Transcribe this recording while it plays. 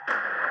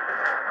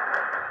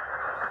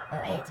Oh,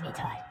 hey, it's me,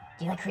 Todd.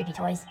 Do you like creepy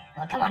toys?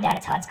 Well, come on down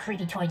to Todd's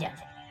Creepy Toy Dungeon.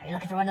 Are you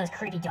looking for one of those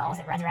creepy dolls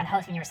that runs around the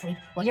house when you're asleep?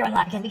 Well, you're in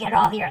luck because we get it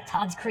all here at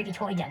Todd's Creepy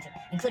Toy Dungeon,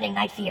 including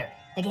Night Fear,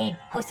 the game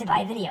hosted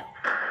by Video.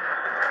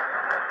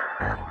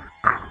 I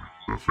am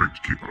the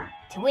Fate Keeper.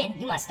 To win,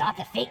 you must stop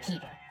the Fate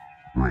Keeper.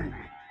 Roll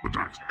the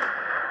dice.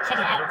 Check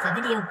it out, it's a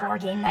video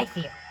board game Night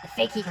Fear. The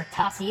Fate Keeper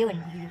talks to you and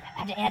you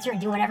have to answer and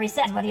do whatever he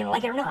says, whether you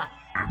like it or not.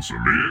 Answer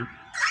me.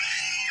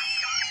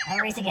 A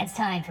race against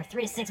time for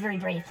 3 to 6 very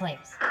brave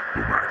players.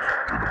 Go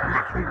back to the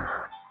black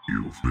hole,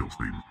 you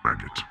filthy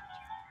maggot.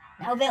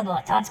 Now available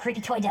at Todd's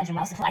Creepy Toy Dungeon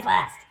while supplies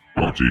last.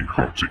 Hearty,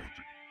 hearty.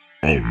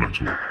 All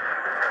metal.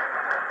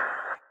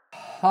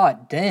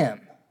 Hot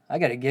damn. I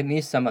gotta get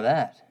me some of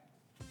that.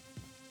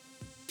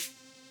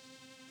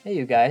 Hey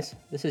you guys,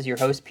 this is your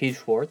host Pete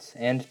Schwartz,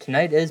 and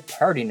tonight is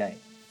party night.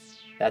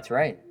 That's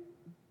right.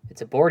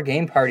 It's a board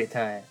game party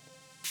time.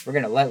 We're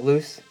gonna let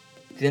loose,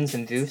 gin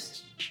some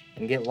juice,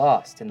 and get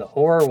lost in the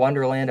horror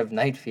wonderland of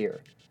Night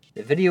Fear,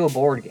 the video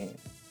board game,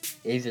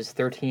 ages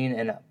 13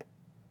 and up.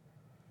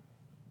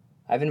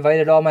 I've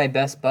invited all my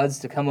best buds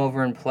to come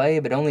over and play,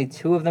 but only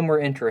 2 of them were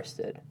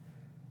interested,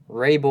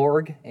 Ray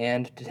Borg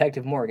and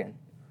Detective Morgan.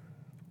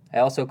 I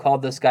also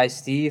called this guy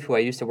Steve, who I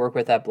used to work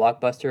with at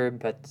Blockbuster,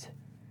 but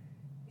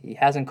he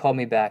hasn't called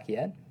me back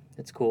yet.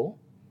 It's cool.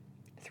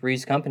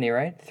 3's company,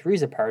 right?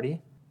 3's a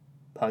party.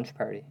 Punch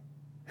party.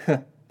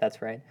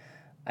 That's right.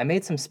 I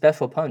made some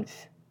special punch.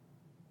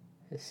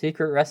 A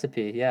secret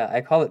recipe, yeah.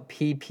 I call it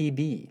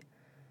PPB.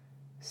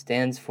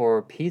 Stands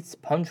for Pete's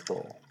Punch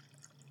Bowl.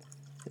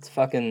 It's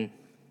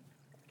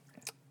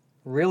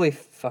really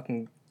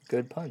fucking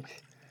good punch.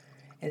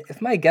 And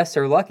if my guests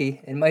are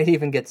lucky, it might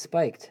even get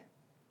spiked.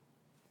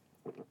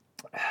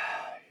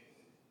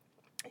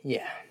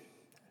 Yeah,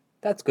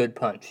 that's good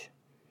punch.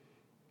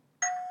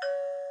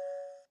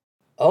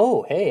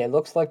 Oh, hey, it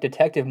looks like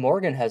Detective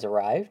Morgan has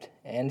arrived,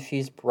 and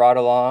she's brought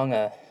along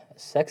a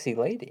sexy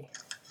lady.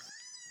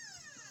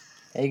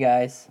 Hey,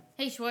 guys.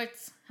 Hey,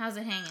 Schwartz. How's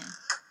it hanging?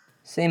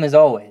 Same as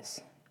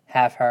always,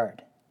 half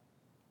hard.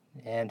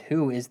 And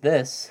who is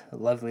this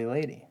lovely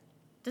lady?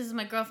 This is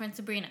my girlfriend,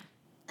 Sabrina.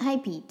 Hi,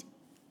 Pete.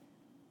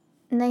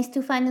 Nice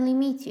to finally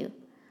meet you.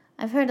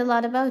 I've heard a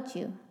lot about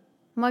you.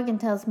 Morgan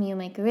tells me you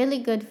make really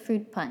good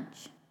fruit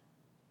punch.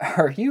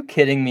 Are you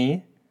kidding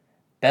me?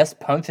 Best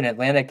punch in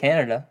Atlantic,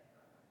 Canada.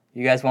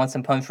 You guys want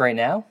some punch right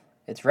now?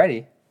 It's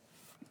ready.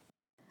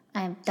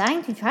 I am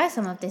dying to try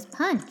some of this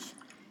punch.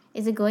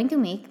 Is it going to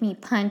make me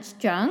punch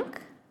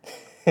drunk?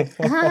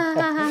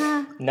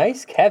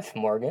 Nice catch,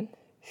 Morgan.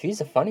 She's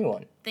a funny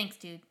one. Thanks,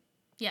 dude.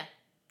 Yeah,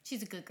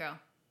 she's a good girl.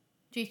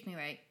 Treats me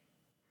right.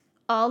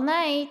 All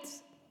night.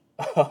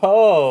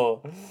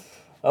 Oh,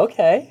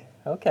 okay.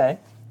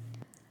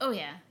 Oh,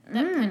 yeah,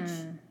 that punch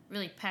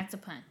really packs a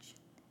punch.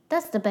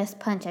 That's the best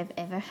punch I've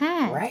ever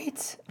had.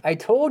 Right? I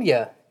told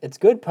ya, it's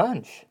good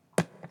punch.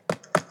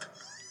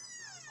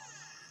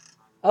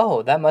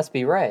 Oh, that must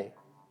be Ray.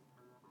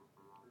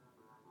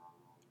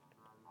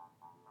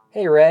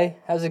 Hey, Ray,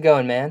 how's it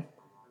going, man?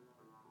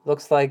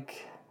 Looks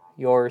like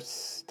you're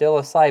still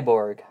a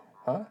cyborg,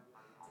 huh?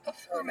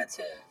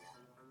 Affirmative.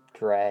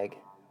 Drag.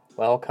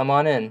 Well, come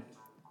on in.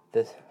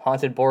 This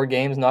haunted board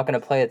game's not gonna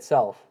play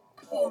itself.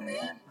 Cool,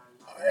 man.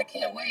 I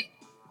can't wait.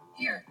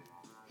 Here,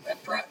 I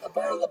brought a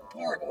bottle of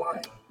Borg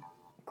wine.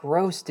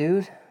 Gross,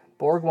 dude.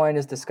 Borg wine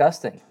is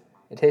disgusting.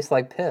 It tastes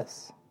like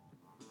piss.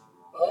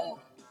 Oh,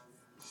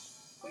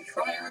 we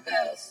try our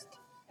best.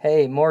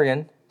 Hey,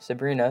 Morgan,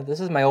 Sabrina, this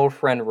is my old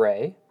friend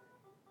Ray.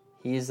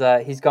 He's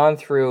gone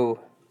through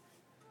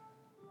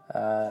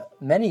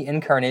many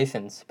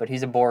incarnations, but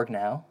he's a Borg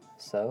now,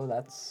 so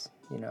that's,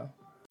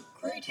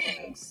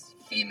 Greetings,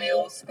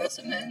 female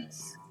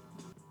specimens.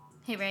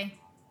 Hey, Ray.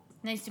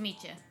 Nice to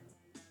meet you.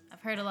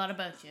 I've heard a lot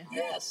about you.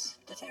 Yes,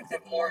 Detective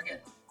Morgan.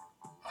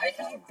 I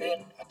have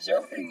been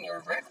observing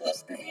your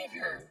reckless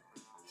behavior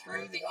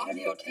through the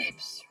audio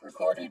tapes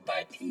recorded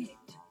by Pete.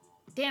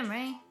 Damn,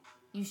 Ray.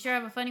 You sure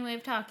have a funny way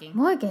of talking.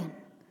 Morgan,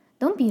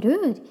 don't be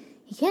rude.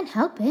 He can't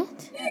help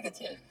it.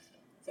 Negative.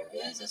 There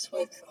is a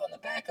switch on the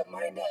back of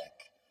my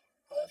neck.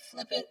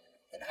 Flip it,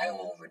 and I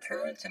will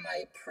return to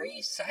my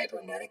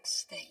pre-cybernetic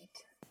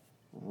state.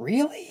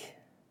 Really?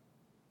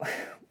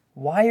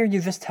 Why are you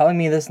just telling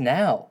me this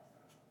now?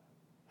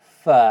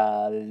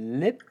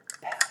 Flip.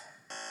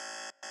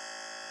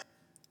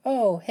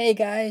 Oh, hey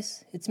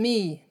guys, it's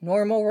me,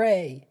 Normal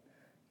Ray.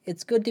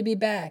 It's good to be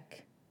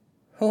back.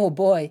 Oh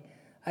boy,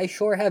 I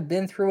sure have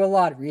been through a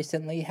lot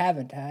recently,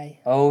 haven't I?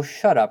 Oh,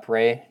 shut up,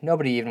 Ray.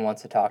 Nobody even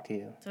wants to talk to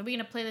you. So are we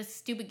gonna play this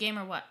stupid game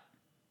or what?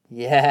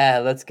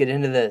 Yeah, let's get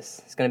into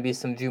this. It's gonna be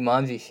some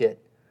Jumanji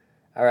shit.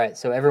 Alright,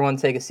 so everyone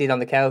take a seat on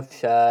the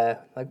couch,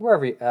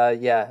 wherever you,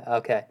 yeah,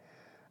 okay.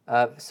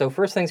 So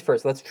first things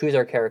first, let's choose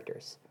our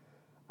characters.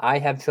 I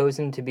have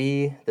chosen to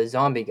be the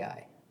zombie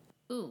guy.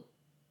 Ooh,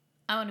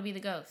 I want to be the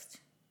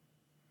ghost.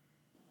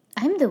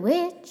 I'm the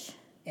witch.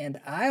 And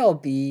I'll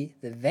be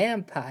the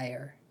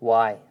vampire.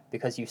 Why?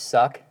 Because you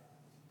suck?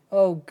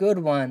 Oh, good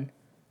one.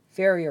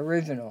 Very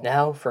original.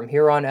 Now, from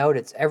here on out,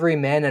 it's every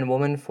man and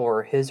woman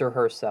for his or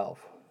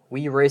herself.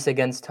 we race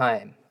against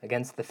time,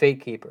 against the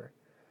Fate Keeper.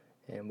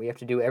 And we have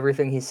to do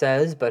everything he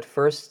says, but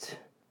first,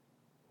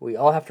 we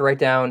all have to write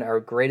down our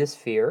greatest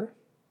fear.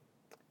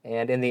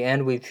 And in the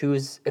end, we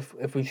choose,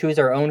 if we choose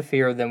our own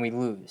fear, then we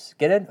lose.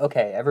 Get it?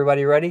 Okay,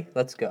 everybody ready?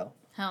 Let's go.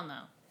 Hell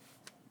no.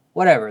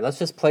 Whatever, let's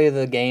just play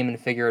the game and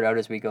figure it out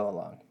as we go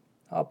along.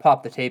 I'll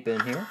pop the tape in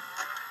here.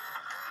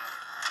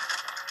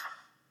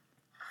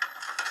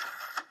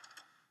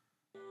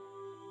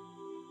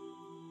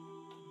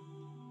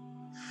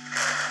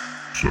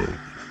 So,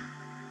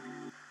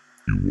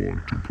 you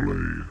want to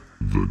play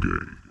the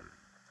game?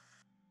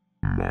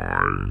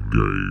 My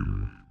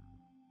game?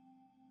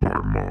 By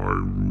my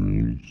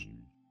rules?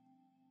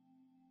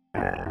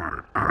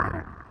 I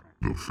am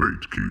the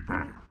Fate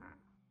Keeper.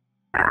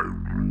 I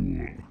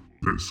rule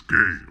this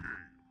game,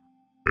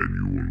 and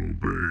you will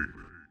obey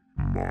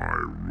my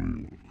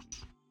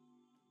rules.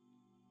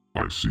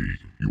 I see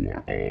you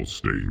are all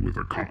staying with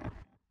a cop.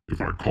 If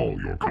I call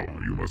your call,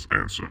 you must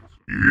answer,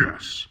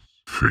 yes,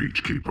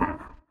 Fate Keeper.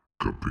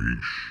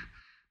 Capiche?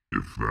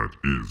 If that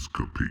is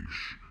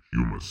capiche,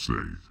 you must say,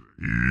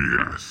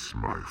 yes,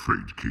 my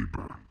Fate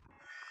Keeper.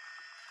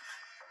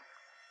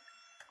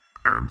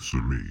 Answer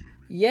me.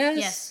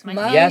 Yes,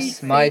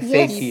 Yes, my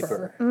Fate Yes.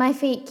 Keeper. My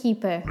fate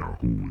keeper. Now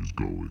who is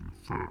going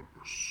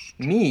first?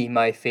 Me,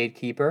 my Fate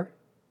Keeper.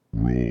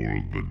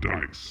 Roll the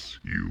dice,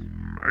 you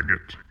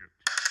maggot.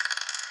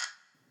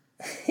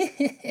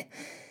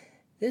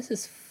 This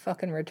is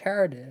fucking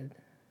retarded.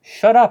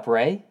 Shut up,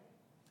 Ray.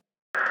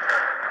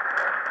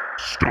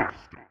 Stop.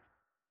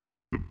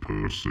 The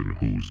person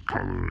whose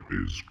color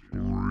is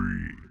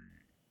green.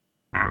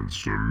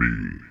 Answer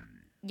me.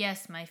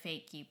 Yes, my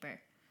Fate Keeper.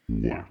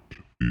 What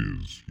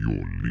is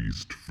your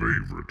least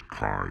favorite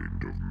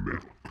kind of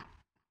milk?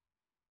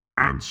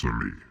 Answer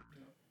me.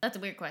 That's a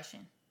weird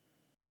question.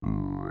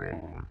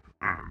 Wrong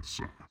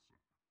answer.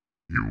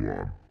 You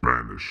are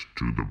banished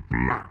to the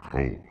black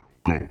hole.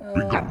 Go,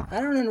 be gone.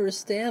 I don't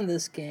understand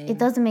this game. It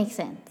doesn't make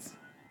sense.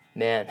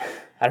 Man,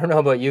 I don't know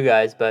about you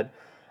guys, but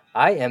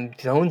I am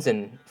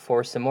jonesing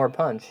for some more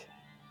punch.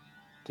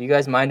 Do you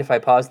guys mind if I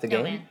pause the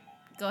No, game? man.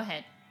 Go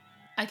ahead.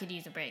 I could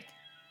use a break.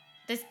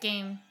 This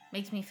game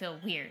makes me feel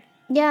weird.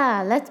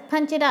 Yeah, let's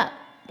punch it up.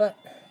 But,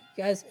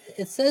 guys,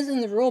 it says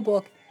in the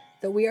rulebook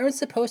that we aren't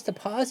supposed to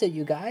pause it,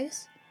 you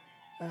guys.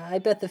 I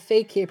bet the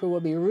Fate Keeper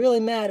would be really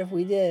mad if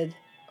we did.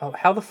 Oh,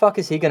 how the fuck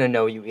is he gonna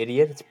know, you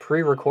idiot? It's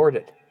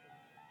pre-recorded.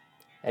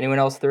 Anyone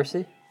else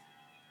thirsty?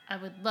 I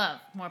would love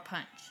more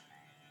punch.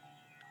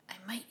 I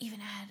might even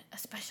add a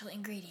special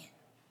ingredient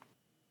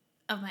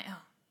of my own.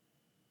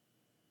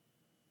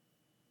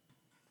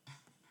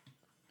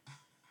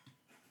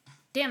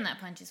 Damn, that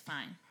punch is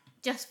fine.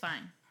 Just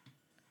fine.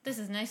 This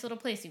is a nice little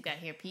place you've got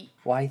here, Pete.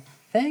 Why,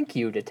 thank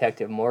you,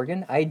 Detective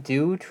Morgan. I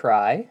do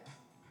try.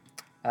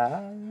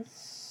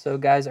 So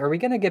guys, are we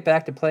gonna get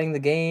back to playing the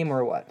game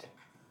or what?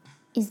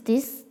 Is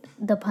this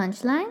the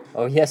punchline?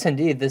 Oh yes,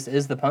 indeed, this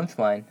is the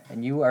punchline,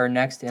 and you are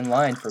next in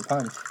line for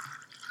punch.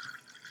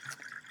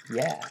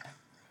 Yeah.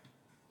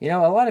 You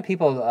know, a lot of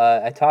people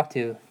I talk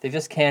to, they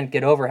just can't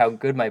get over how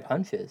good my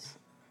punch is.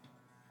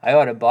 I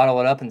ought to bottle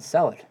it up and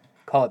sell it.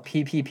 Call it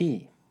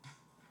PPP.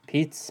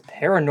 Pete's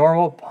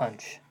Paranormal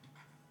Punch.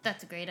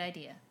 That's a great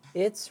idea.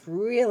 It's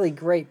really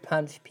great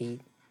punch,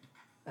 Pete.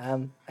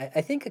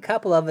 I think a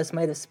couple of us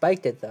might have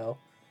spiked it, though.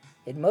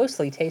 It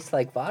mostly tastes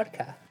like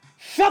vodka.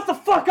 Shut the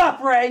fuck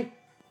up, Ray!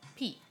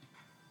 Pete,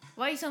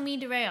 why are you so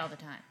mean to Ray all the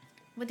time?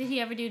 What did he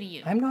ever do to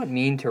you? I'm not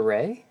mean to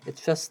Ray.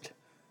 It's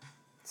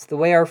the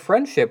way our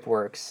friendship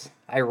works.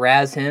 I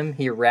razz him,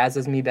 he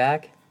razzes me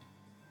back.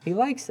 He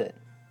likes it.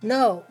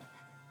 No,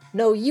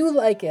 you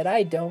like it,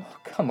 I don't. Oh,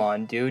 come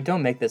on, dude,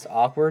 don't make this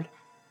awkward.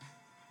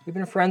 We've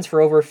been friends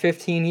for over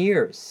 15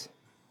 years.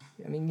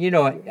 I mean, you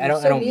know, I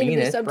don't mean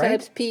it,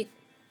 sometimes, right? Pete,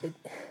 it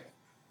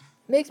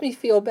makes me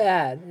feel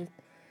bad.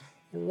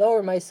 It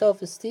lower my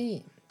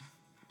self-esteem.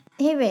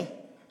 Hey Ray,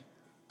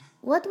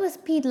 what was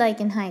Pete like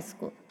in high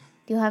school?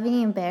 Do you have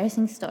any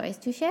embarrassing stories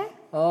to share?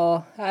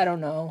 Oh, I don't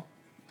know.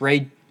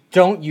 Ray,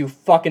 don't you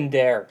fucking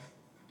dare.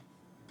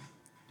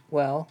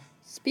 Well,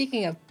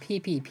 speaking of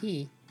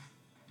PPP,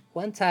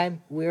 one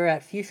time we were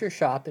at Future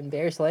Shop in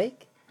Bears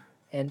Lake,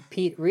 and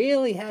Pete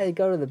really had to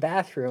go to the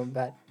bathroom,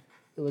 but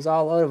it was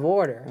all out of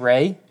order.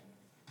 Ray,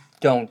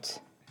 don't.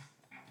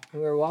 We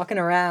were walking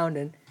around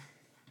and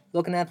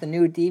looking at the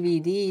new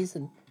DVDs,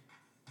 and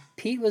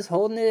Pete was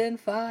holding it in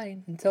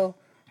fine until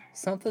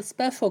something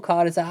special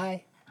caught his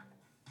eye.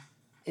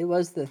 It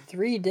was the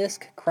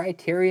 3-disc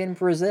Criterion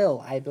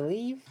Brazil, I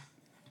believe,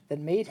 that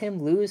made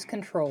him lose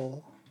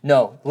control.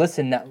 No,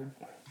 listen now.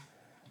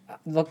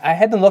 Look, I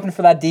had been looking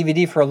for that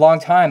DVD for a long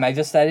time. I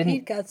didn't...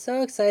 Pete got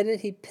so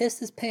excited, he pissed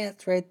his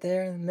pants right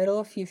there in the middle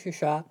of Future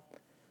Shop.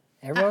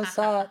 Everyone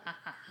saw it.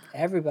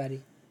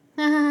 Everybody.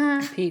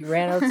 Pete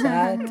ran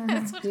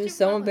outside. He was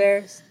so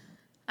embarrassed.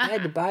 I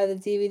had to buy the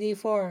DVD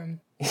for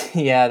him.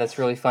 Yeah, that's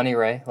really funny,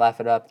 Ray. Laugh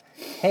it up.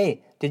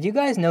 Hey, did you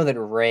guys know that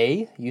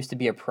Ray used to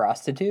be a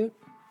prostitute?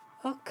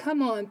 Oh,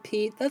 come on,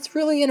 Pete. That's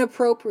really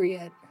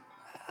inappropriate.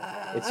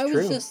 It's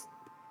true.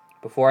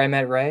 Before I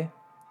met Ray,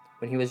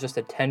 when he was just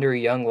a tender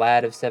young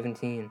lad of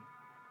 17.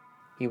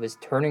 He was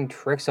turning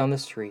tricks on the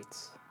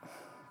streets.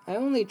 I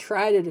only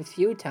tried it a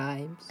few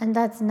times. And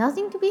that's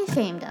nothing to be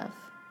ashamed of.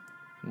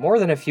 More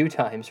than a few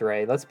times,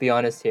 Ray. Let's be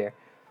honest here.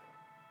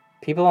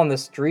 People on the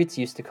streets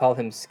used to call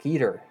him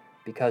Skeeter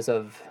because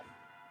of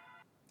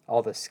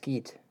all the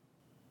skeet.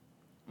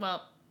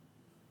 Well,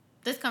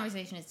 this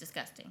conversation is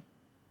disgusting.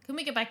 Can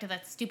we get back to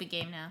that stupid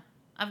game now?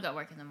 I've got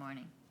work in the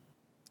morning.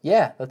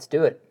 Yeah, let's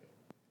do it.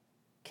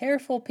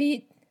 Careful,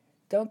 Pete.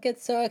 Don't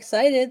get so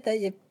excited that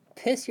you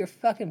piss your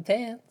fucking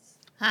pants.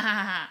 Ha ha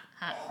ha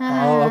ha.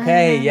 Oh,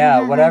 okay,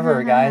 yeah,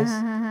 whatever, guys.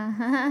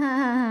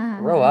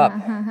 Grow up.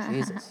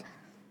 Jesus.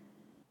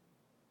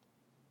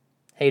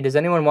 Hey, does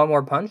anyone want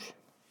more punch?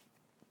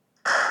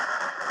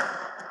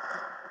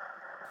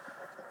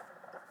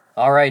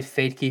 All right,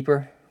 Fate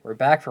Keeper. We're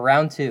back for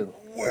round 2.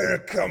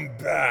 Welcome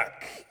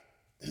back.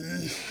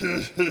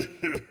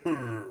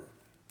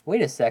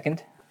 Wait a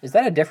second. Is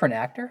that a different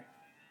actor?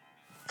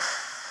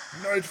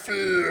 Night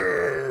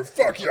Fear!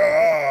 Fuck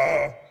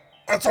yeah!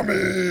 Answer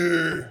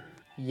me!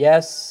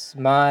 Yes,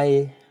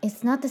 my...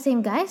 It's not the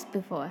same guy as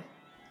before.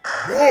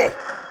 No!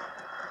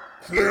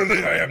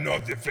 Clearly I am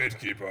not the Fate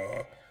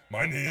Keeper.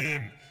 My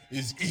name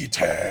is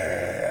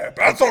Etep.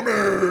 Answer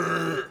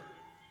me!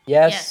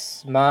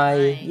 Yes, my...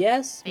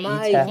 Yes,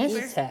 my E-tap.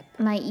 E-tap.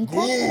 My Ethan?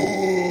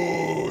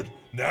 Good!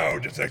 Now,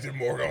 Detective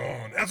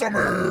Morgan, answer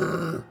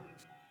me!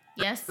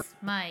 Yes,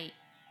 my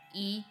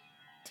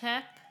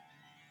E-tap.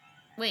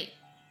 Wait,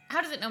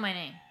 how does it know my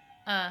name?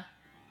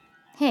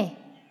 Hey,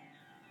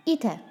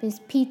 Etap is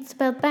Pete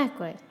spelled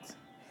backwards.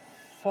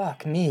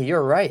 Fuck me,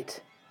 you're right.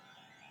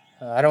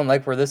 I don't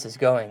like where this is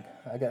going.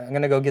 I'm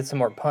gonna go get some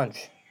more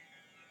punch.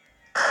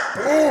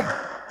 Boom!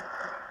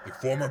 The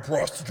former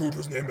prostitute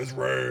whose name is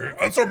Ray.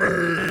 Answer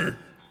me!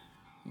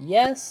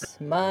 Yes,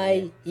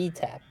 my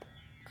E-tap.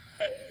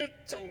 I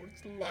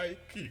don't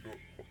like you.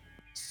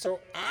 So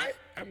I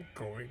am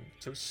going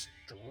to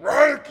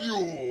strike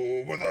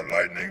you with a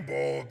lightning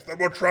bolt that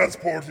will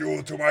transport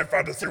you to my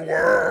fantasy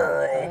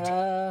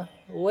world.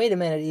 Wait a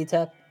minute,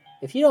 E-tap.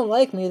 If you don't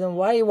like me, then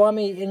why do you want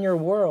me in your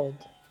world?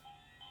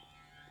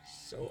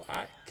 So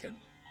I can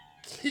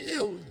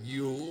kill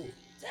you.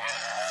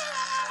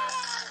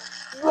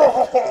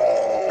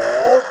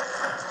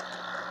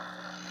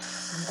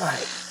 My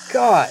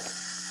God.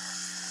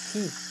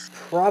 He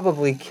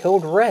probably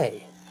killed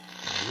Ray.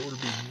 You'll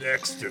be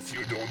next if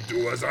you don't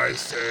do as I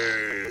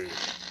say.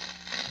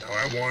 Now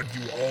I want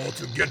you all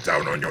to get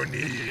down on your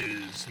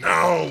knees.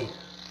 Now!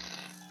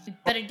 We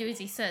better do as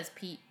he says,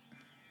 Pete.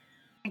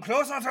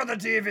 Closer to the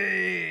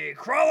TV!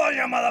 Crawl on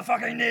your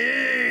motherfucking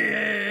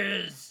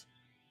knees!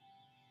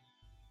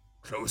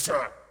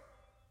 Closer.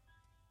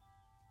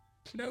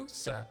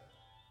 Closer.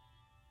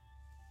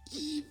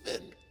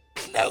 Even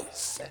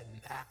closer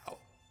now.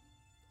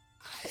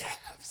 I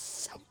have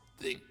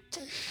something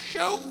to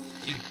show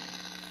you.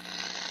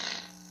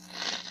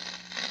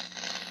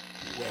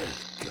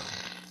 Welcome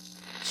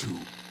to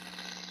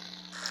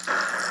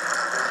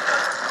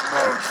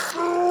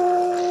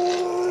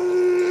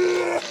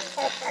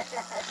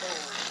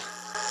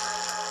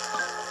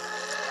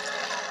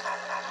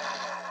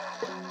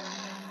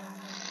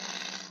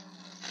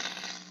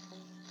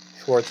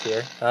Schwartz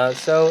here.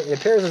 So it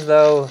appears as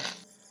though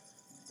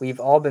we've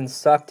all been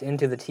sucked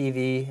into the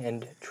TV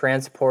and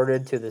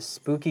transported to the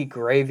spooky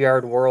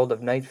graveyard world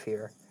of Night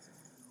Fear.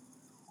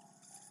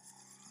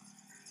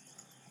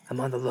 I'm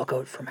on the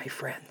lookout for my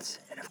friends,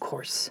 and of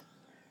course,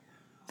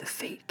 the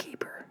Fate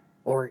Keeper,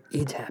 or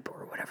ETAP,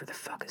 or whatever the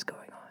fuck is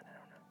going on. I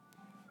don't know.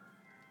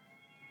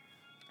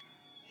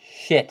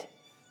 Shit.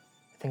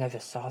 I think I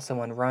just saw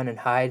someone run and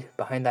hide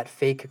behind that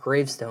fake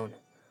gravestone.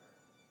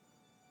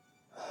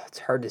 It's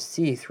hard to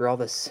see through all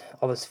this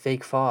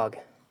fake fog.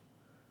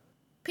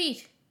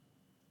 Pete,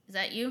 is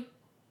that you?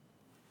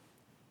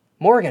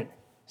 Morgan!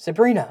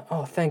 Sabrina!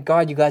 Oh, thank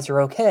God you guys are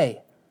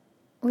okay.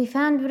 We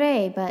found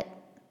Ray, but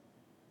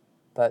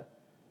But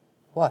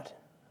what?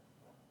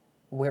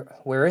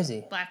 Where is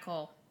he? Black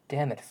hole.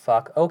 Damn it,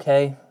 fuck.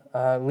 Okay,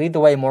 lead the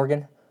way,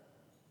 Morgan.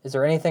 Is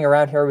there anything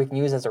around here we can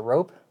use as a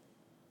rope?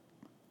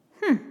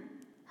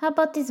 how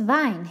about this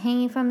vine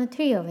hanging from the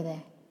tree over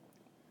there?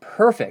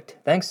 Perfect.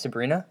 Thanks,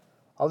 Sabrina.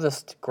 I'll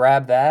just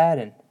grab that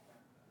and...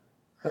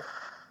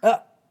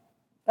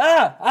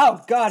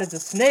 Oh, God, it's a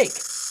snake.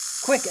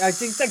 Quick,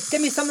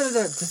 give me something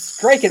to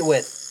strike it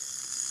with.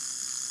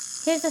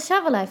 Here's a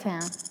shovel I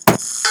found.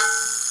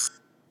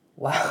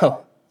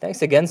 Wow.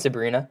 Thanks again,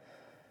 Sabrina.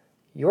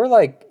 You're,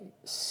 like,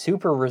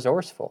 super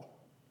resourceful.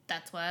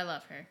 That's why I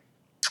love her.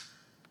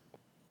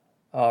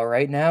 All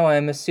right, now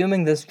I'm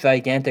assuming this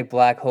gigantic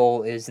black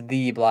hole is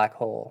the black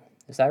hole.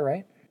 Is that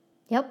right?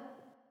 Yep.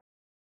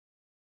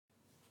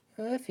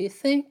 If you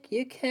think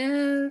you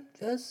can,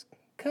 just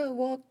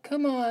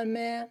come on,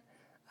 man.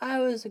 I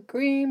was a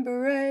Green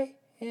Beret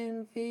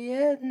in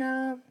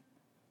Vietnam.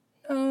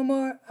 No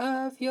more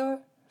of your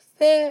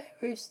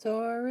fairy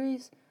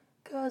stories,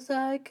 'cause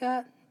I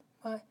got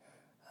my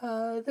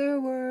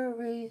other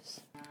worries.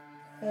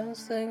 I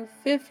was like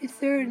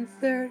 53rd and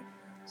 3rd,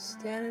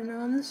 standing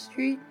on the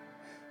street,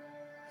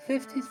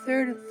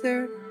 53rd and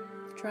 3rd,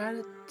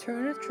 trying to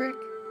turn a trick.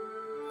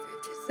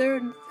 53rd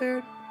and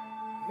 3rd,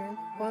 you're the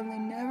one they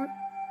never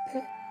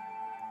pick.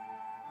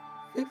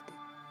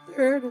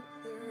 53rd and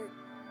 3rd.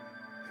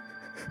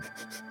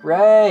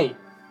 Ray!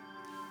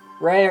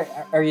 Ray,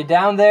 are you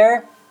down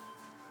there?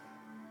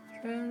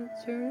 Trying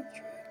to turn a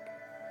trick.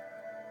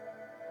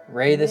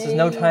 Ray, this is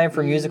no time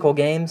for musical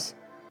games.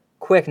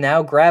 Quick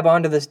now, grab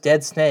onto this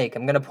dead snake.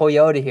 I'm gonna pull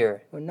you out of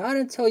here. Well, not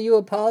until you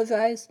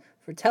apologize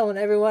for telling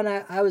everyone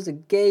I was a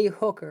gay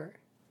hooker.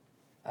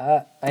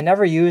 I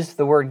never used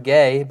the word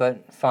gay,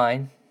 but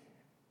fine.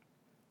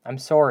 I'm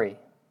sorry.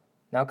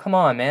 Now come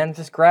on, man,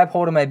 just grab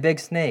hold of my big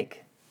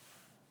snake.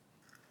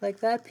 Like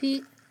that,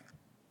 Pete?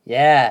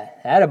 Yeah,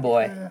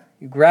 attaboy.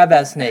 You grab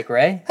that snake,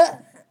 Ray.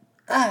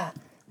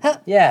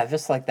 Yeah,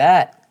 just like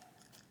that.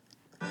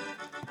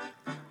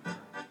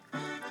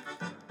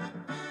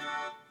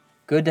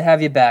 Good to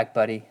have you back,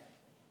 buddy.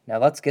 Now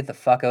let's get the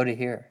fuck out of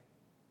here.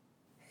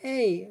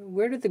 Hey,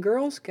 where did the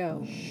girls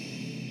go?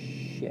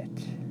 Shit.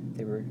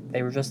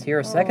 They were just here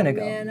a second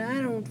ago. Man,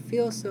 I don't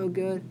feel so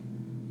good.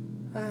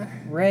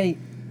 Ray,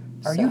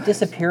 are you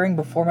disappearing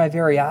before my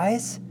very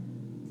eyes?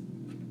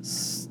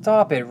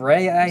 Stop it,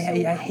 Ray.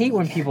 I hate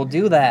when people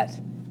do that.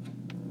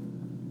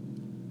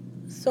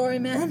 Sorry,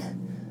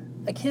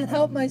 man. I can't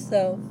help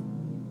myself.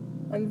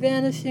 I'm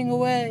vanishing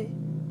away,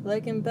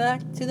 like in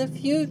Back to the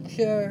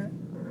Future.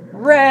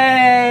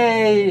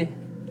 Ray!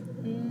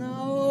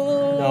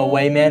 No. No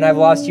way, man. I've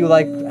lost you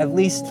like at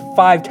least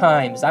 5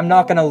 times. I'm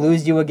not gonna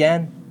lose you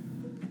again.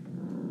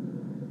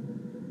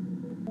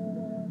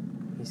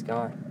 He's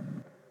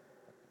gone.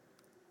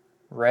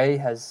 Ray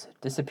has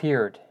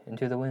disappeared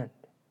into the wind.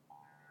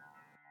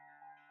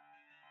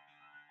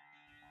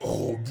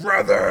 Oh,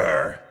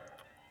 brother!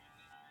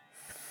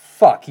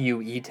 Fuck you,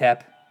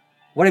 Etep.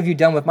 What have you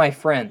done with my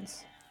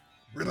friends?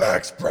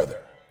 Relax,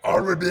 brother.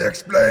 All will be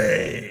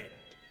explained.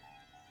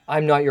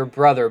 I'm not your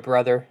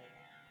brother.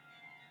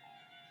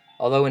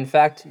 Although, in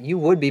fact, you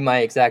would be my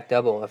exact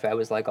double if I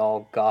was like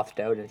all gothed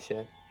out and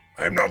shit.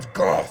 I'm not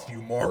Goth,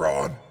 you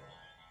moron.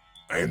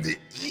 I am the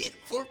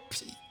evil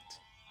Pete,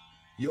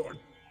 your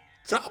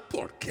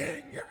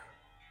doppelganger.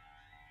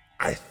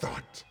 I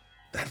thought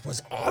that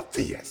was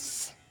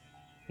obvious.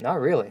 Not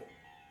really.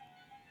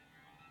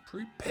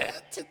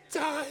 Prepare to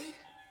die,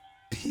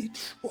 Pete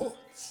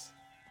Schwartz.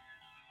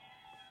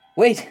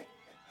 Wait.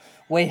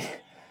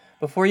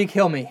 Before you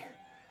kill me,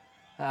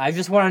 I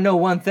just want to know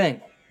one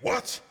thing.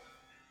 What?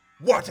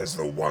 What is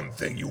the one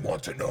thing you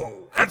want to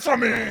know? Answer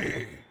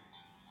me!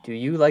 Do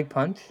you like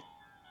Punch?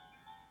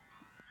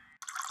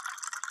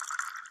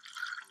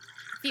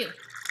 Phew,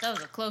 that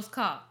was a close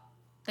call.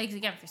 Thanks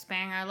again for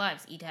sparing our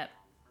lives, Etep.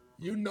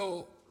 You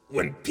know,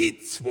 when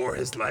Pete swore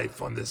his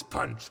life on this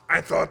Punch,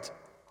 I thought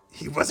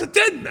he was a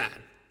dead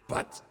man.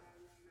 But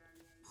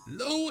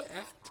lo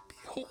and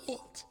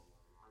behold,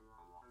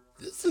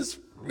 this is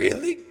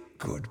really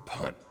good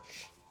Punch.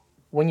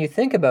 When you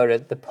think about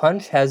it, the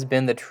Punch has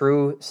been the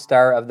true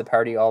star of the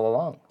party all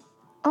along.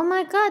 Oh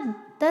my god,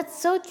 that's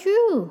so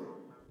true.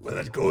 Well,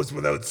 it goes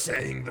without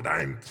saying that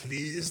I'm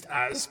pleased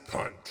as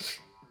Punch.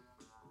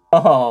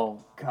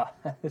 Oh, God.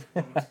 This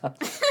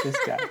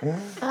guy.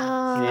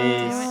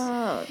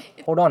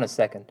 Jeez. Hold on a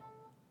second.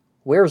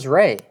 Where's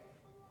Ray?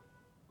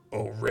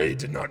 Oh, Ray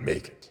did not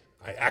make it.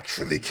 I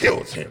actually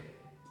killed him.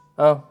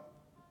 Oh,